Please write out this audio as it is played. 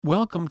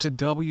Welcome to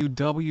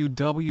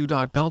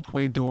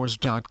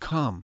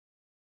www.beltwaydoors.com.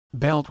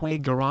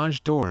 Beltway Garage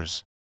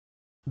Doors.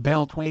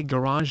 Beltway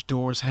Garage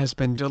Doors has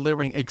been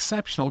delivering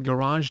exceptional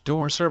garage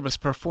door service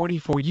for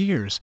 44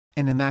 years,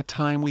 and in that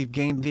time we've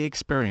gained the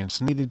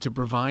experience needed to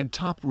provide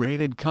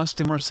top-rated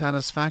customer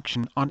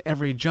satisfaction on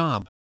every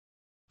job.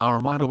 Our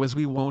motto is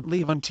we won't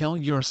leave until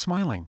you're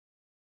smiling.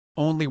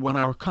 Only when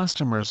our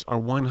customers are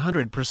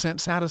 100%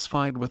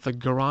 satisfied with the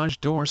garage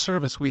door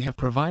service we have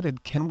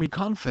provided can we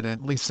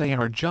confidently say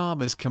our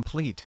job is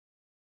complete.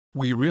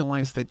 We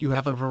realize that you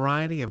have a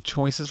variety of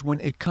choices when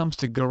it comes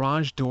to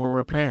garage door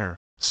repair,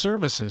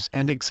 services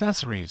and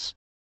accessories.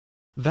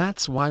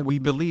 That's why we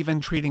believe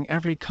in treating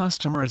every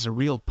customer as a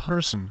real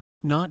person,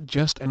 not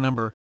just a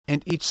number,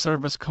 and each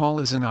service call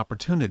is an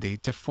opportunity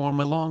to form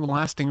a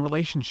long-lasting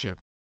relationship.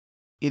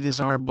 It is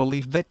our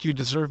belief that you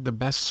deserve the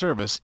best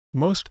service,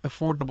 most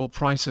affordable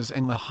prices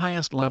and the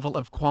highest level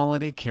of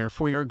quality care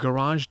for your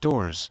garage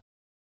doors.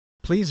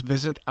 Please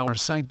visit our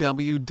site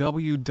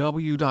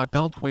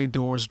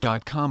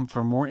www.beltwaydoors.com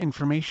for more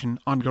information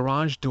on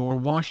garage door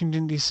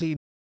Washington, D.C.